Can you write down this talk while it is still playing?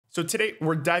So today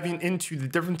we're diving into the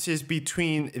differences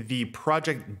between the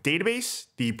project database,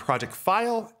 the project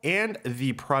file, and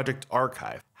the project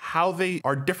archive, how they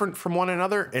are different from one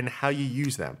another and how you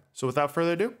use them. So without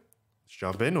further ado, let's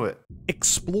jump into it.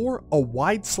 Explore a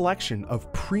wide selection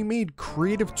of pre-made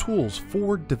creative tools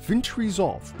for DaVinci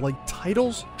Resolve, like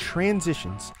titles,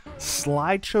 transitions,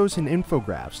 slideshows and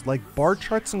infographics, like bar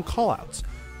charts and callouts,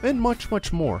 and much,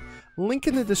 much more. Link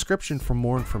in the description for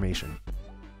more information.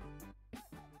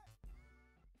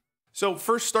 So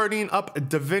first starting up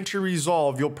DaVinci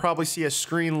Resolve, you'll probably see a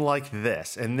screen like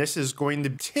this, and this is going to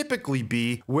typically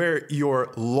be where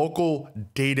your local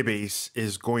database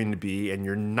is going to be, and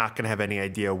you're not going to have any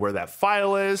idea where that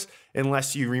file is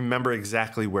unless you remember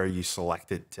exactly where you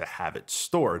selected to have it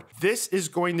stored. This is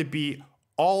going to be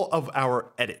all of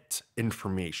our edit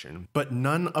information, but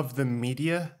none of the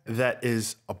media that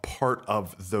is a part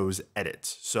of those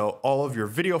edits. So all of your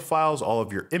video files, all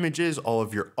of your images, all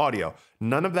of your audio,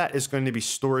 none of that is going to be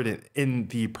stored in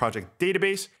the project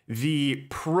database. The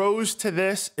pros to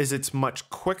this is it's much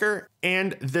quicker,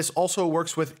 and this also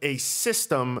works with a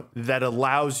system that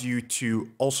allows you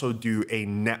to also do a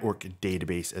network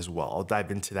database as well. I'll dive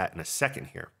into that in a second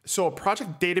here. So a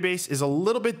project database is a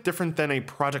little bit different than a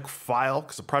project file,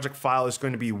 because a project file is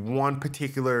going to be one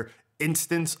particular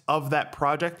instance of that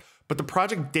project, but the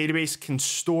project database can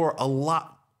store a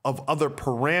lot of other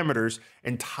parameters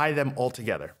and tie them all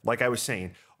together. Like I was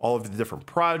saying, all of the different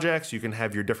projects, you can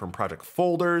have your different project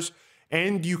folders,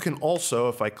 and you can also,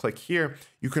 if I click here,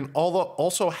 you can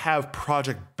also have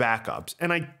project backups.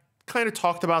 And I kind of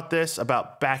talked about this,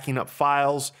 about backing up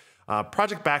files.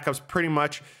 Project backups, pretty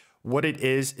much what it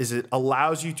is it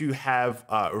allows you to have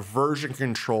version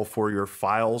control for your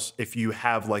files if you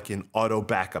have like an auto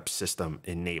backup system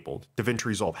enabled. DaVinci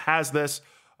Resolve has this.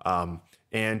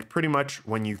 And pretty much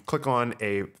when you click on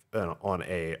a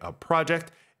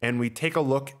project and we take a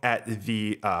look at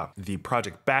the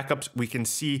project backups, we can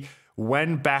see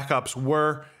when backups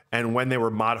were and when they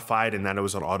were modified, and then it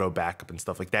was an auto backup and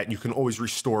stuff like that. You can always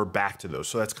restore back to those.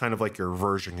 So that's kind of like your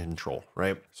version control,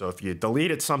 right? So if you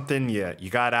deleted something, you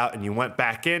got out and you went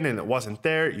back in and it wasn't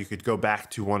there, you could go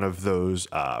back to one of those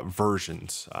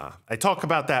versions. I talk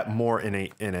about that more in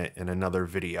another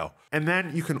video. And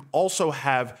then you can also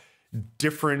have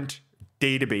different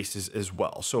databases as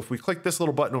well. So if we click this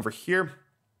little button over here,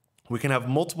 we can have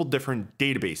multiple different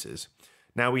databases.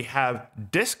 Now we have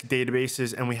disk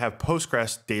databases and we have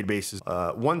Postgres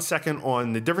databases. 1 second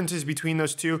on the differences between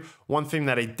those two. One thing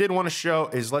that I did want to show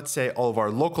is, let's say all of our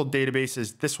local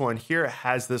databases, this one here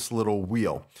has this little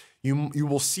wheel. You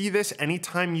will see this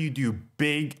anytime you do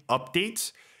big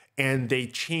updates and they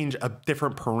change a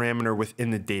different parameter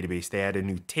within the database. They add a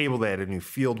new table, they add a new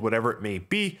field, whatever it may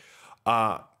be.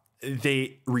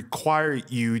 They require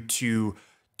you to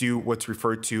do what's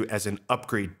referred to as an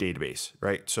upgrade database,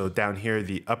 right? So down here,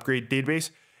 the upgrade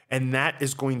database, and that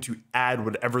is going to add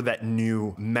whatever that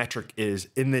new metric is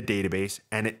in the database,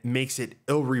 and it makes it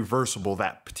irreversible,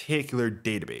 that particular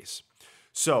database.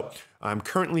 So I'm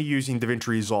currently using DaVinci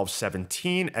Resolve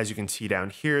 17. As you can see down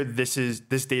here, this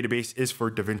database is for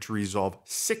DaVinci Resolve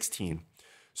 16.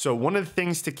 So one of the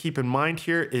things to keep in mind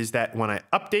here is that when I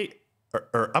update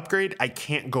or upgrade, I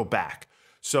can't go back.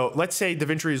 So let's say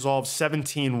DaVinci Resolve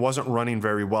 17 wasn't running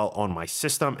very well on my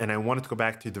system and I wanted to go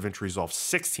back to DaVinci Resolve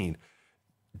 16.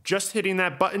 Just hitting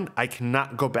that button, I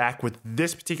cannot go back with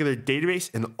this particular database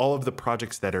and all of the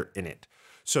projects that are in it.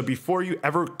 So before you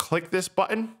ever click this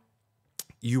button,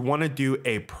 you want to do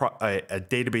a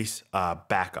database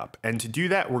backup. And to do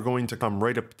that, we're going to come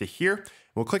right up to here.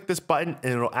 We'll click this button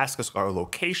and it'll ask us our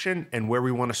location and where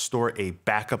we want to store a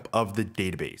backup of the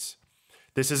database.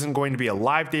 This isn't going to be a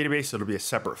live database. It'll be a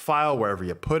separate file wherever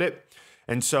you put it.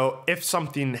 And so if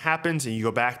something happens and you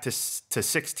go back to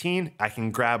 16, I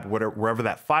can grab wherever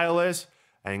that file is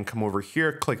and come over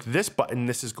here, click this button.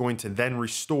 This is going to then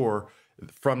restore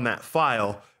from that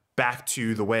file back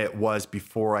to the way it was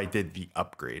before I did the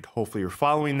upgrade. Hopefully you're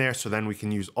following there. So then we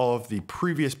can use all of the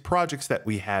previous projects that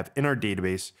we have in our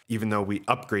database, even though we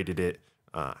upgraded it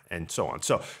and so on.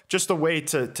 So just a way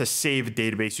to save a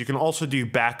database. You can also do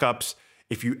backups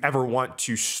if you ever want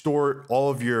to store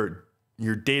all of your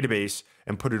database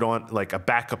and put it on like a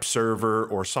backup server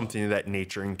or something of that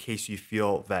nature in case you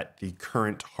feel that the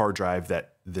current hard drive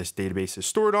that this database is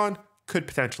stored on could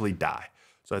potentially die.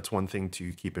 So that's one thing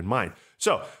to keep in mind.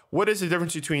 So what is the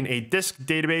difference between a disk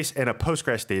database and a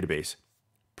Postgres database?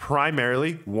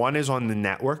 Primarily, one is on the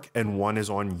network and one is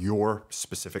on your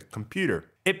specific computer.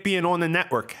 It being on the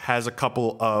network has a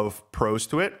couple of pros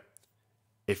to it.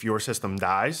 If your system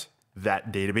dies,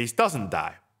 that database doesn't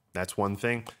die. That's one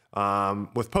thing.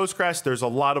 With Postgres, there's a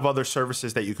lot of other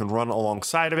services that you can run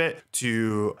alongside of it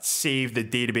to save the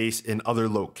database in other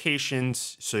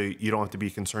locations, so you don't have to be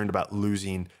concerned about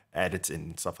losing edits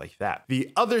and stuff like that.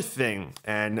 The other thing,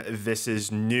 and this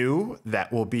is new,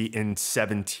 that will be in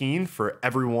 17 for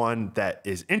everyone that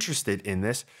is interested in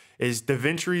this, is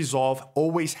DaVinci Resolve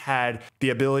always had the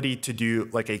ability to do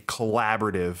like a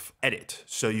collaborative edit.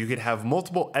 So you could have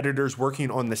multiple editors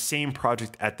working on the same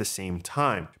project at the same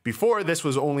time. Before, this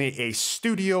was only a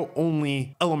studio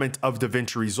only element of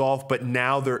DaVinci Resolve, but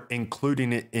now they're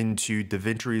including it into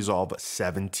DaVinci Resolve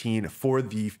 17 for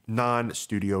the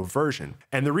non-studio version.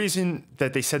 And the reason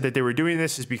that they said that they were doing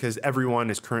this is because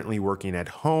everyone is currently working at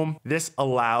home. This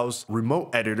allows remote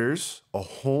editors a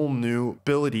whole new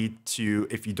ability to,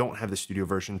 if you don't have the studio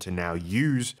version, to now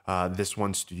use this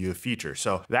one studio feature.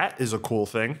 So that is a cool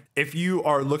thing. If you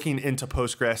are looking into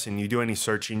Postgres and you do any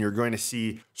searching, you're going to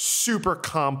see super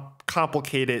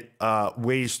complicated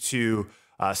ways to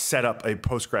set up a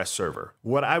Postgres server.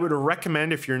 What I would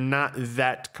recommend, if you're not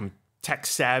that tech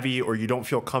savvy or you don't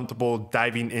feel comfortable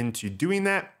diving into doing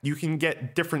that, you can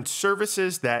get different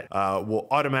services that will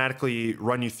automatically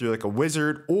run you through like a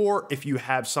wizard, or if you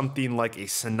have something like a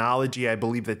Synology, I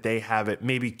believe that they have it,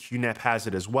 maybe QNAP has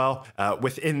it as well,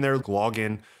 within their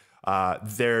login.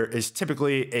 There is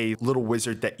typically a little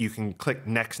wizard that you can click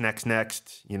next, next,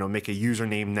 next, make a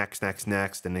username next, next,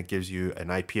 next, and it gives you an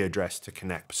IP address to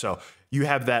connect. So you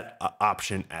have that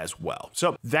option as well.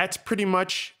 So that's pretty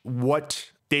much what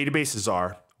databases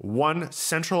are. One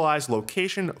centralized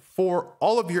location for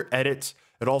all of your edits.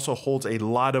 It also holds a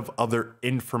lot of other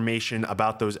information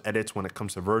about those edits when it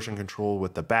comes to version control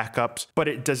with the backups, but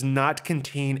it does not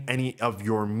contain any of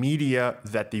your media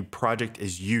that the project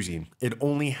is using. It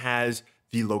only has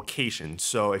the location.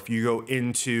 So if you go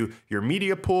into your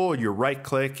media pool, you right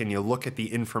click and you look at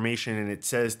the information and it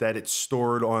says that it's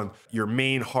stored on your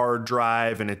main hard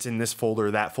drive and it's in this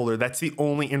folder, that folder, that's the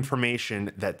only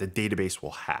information that the database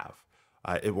will have.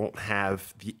 It won't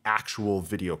have the actual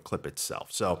video clip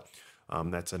itself. So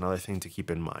that's another thing to keep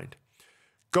in mind.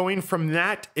 Going from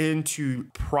that into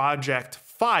project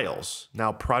files.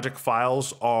 Now, project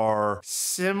files are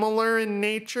similar in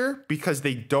nature because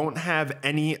they don't have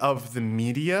any of the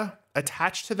media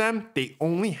attached to them. They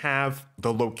only have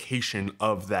the location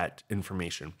of that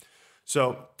information.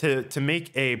 So to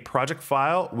make a project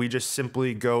file, we just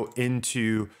simply go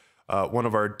into one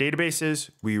of our databases,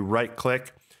 we right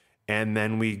click, and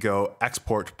then we go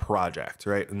export project,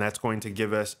 right? And that's going to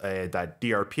give us a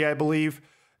 .drp, I believe.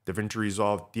 DaVinci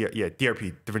Resolve,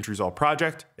 DRP, DaVinci Resolve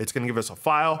project. It's going to give us a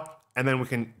file, and then we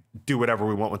can do whatever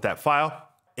we want with that file.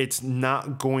 It's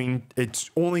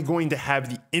only going to have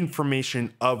the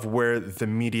information of where the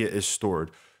media is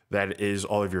stored. That is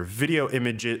all of your video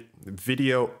images,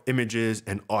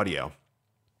 and audio.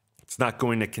 It's not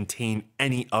going to contain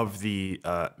any of the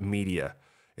media.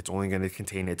 It's only going to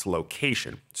contain its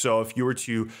location. So if you were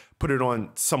to put it on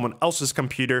someone else's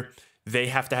computer, they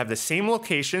have to have the same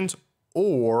locations,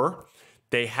 or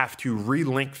they have to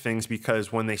relink things,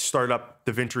 because when they start up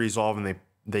DaVinci Resolve and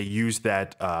they use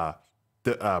that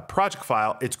the project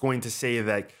file, it's going to say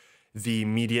that the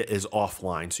media is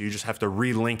offline. So you just have to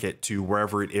relink it to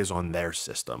wherever it is on their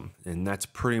system. And that's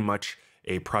pretty much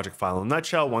a project file in a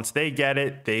nutshell. Once they get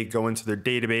it, they go into their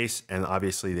database and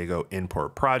obviously they go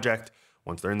import project.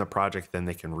 Once they're in the project, then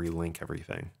they can relink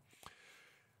everything.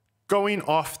 Going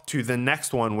off to the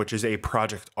next one, which is a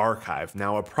project archive.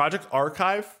 Now, a project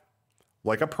archive,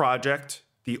 like a project,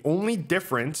 the only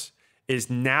difference is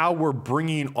now we're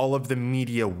bringing all of the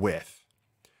media with.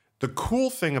 The cool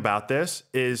thing about this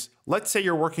is, let's say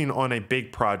you're working on a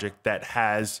big project that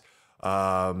has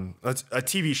a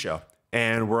TV show,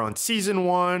 and we're on season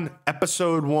 1,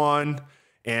 episode 1,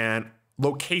 and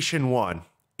location 1.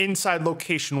 Inside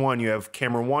location 1, you have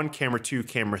camera 1, camera 2,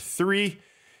 camera 3,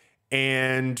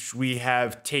 and we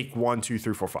have take 1, 2,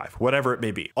 3, 4, 5, whatever it may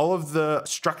be. All of the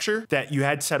structure that you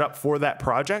had set up for that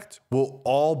project will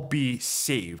all be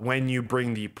saved when you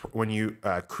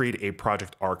create a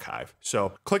project archive.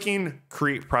 So clicking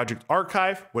create project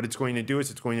archive, what it's going to do is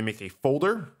it's going to make a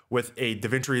folder with a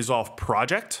DaVinci Resolve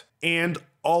project and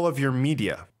all of your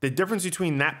media. The difference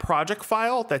between that project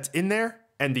file that's in there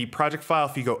and the project file,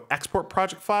 if you go export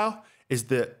project file, is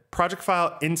the project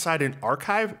file inside an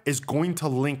archive is going to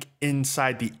link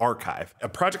inside the archive. A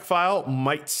project file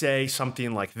might say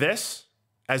something like this,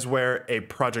 as where a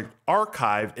project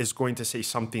archive is going to say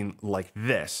something like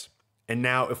this. And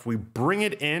now if we bring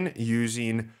it in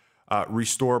using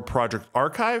restore project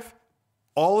archive,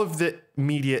 all of the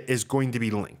media is going to be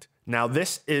linked. Now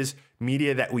this is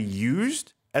media that we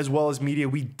used as well as media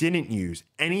we didn't use.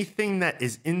 Anything that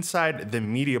is inside the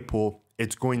media pool,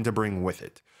 it's going to bring with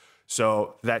it.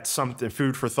 So that's something,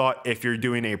 food for thought. If you're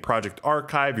doing a project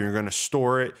archive, you're going to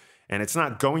store it and it's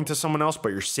not going to someone else, but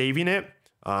you're saving it.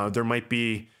 There might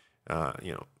be,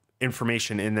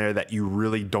 information in there that you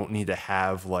really don't need to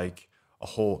have, like a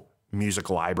whole music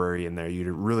library in there.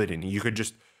 You really didn't. You could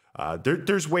just,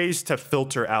 there's ways to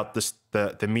filter out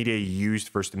the media you used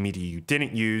versus the media you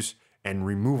didn't use, and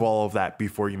remove all of that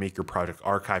before you make your project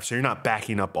archive. So you're not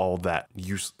backing up all of that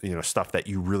stuff that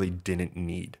you really didn't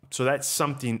need. So that's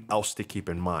something else to keep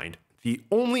in mind. The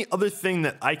only other thing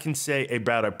that I can say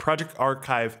about a project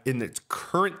archive in its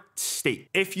current state,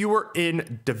 if you were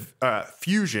in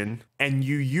Fusion and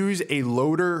you use a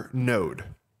loader node,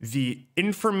 the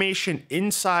information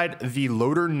inside the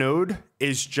loader node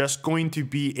is just going to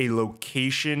be a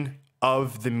location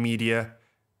of the media,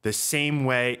 the same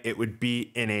way it would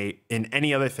be in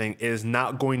any other thing. It is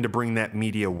not going to bring that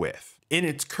media with. In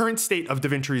its current state of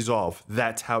DaVinci Resolve,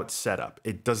 that's how it's set up.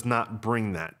 It does not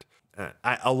bring that.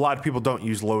 A lot of people don't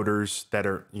use loaders that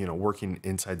are working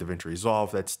inside DaVinci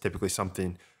Resolve. That's typically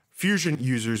something Fusion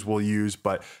users will use,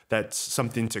 but that's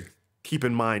something to keep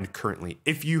in mind currently.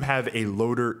 If you have a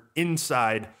loader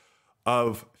inside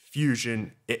of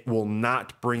Fusion, it will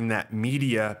not bring that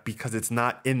media because it's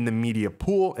not in the media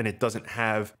pool and it doesn't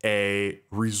have a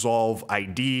Resolve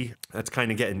ID. That's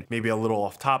kind of getting maybe a little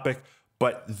off topic,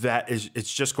 but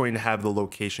it's just going to have the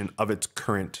location of its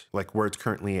current, like where it's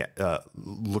currently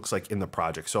looks like in the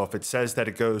project. So if it says that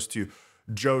it goes to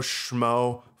Joe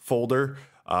Schmo folder,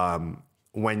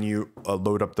 when you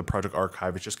load up the project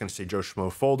archive, it's just going to say Joe Schmo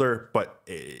folder. But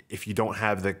if you don't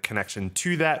have the connection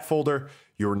to that folder,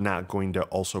 you're not going to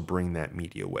also bring that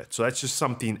media with. So that's just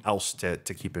something else to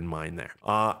keep in mind there.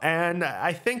 And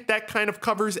I think that kind of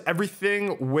covers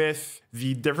everything with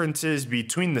the differences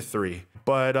between the three.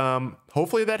 But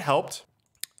hopefully that helped.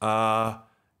 Yeah,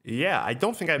 I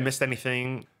don't think I missed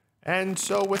anything. And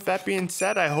so with that being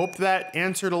said, I hope that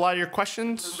answered a lot of your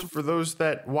questions for those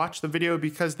that watched the video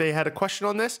because they had a question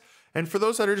on this. And for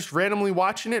those that are just randomly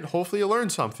watching it, hopefully you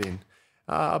learned something.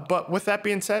 But with that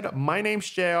being said, my name's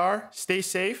JR. Stay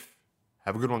safe.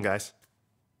 Have a good one, guys.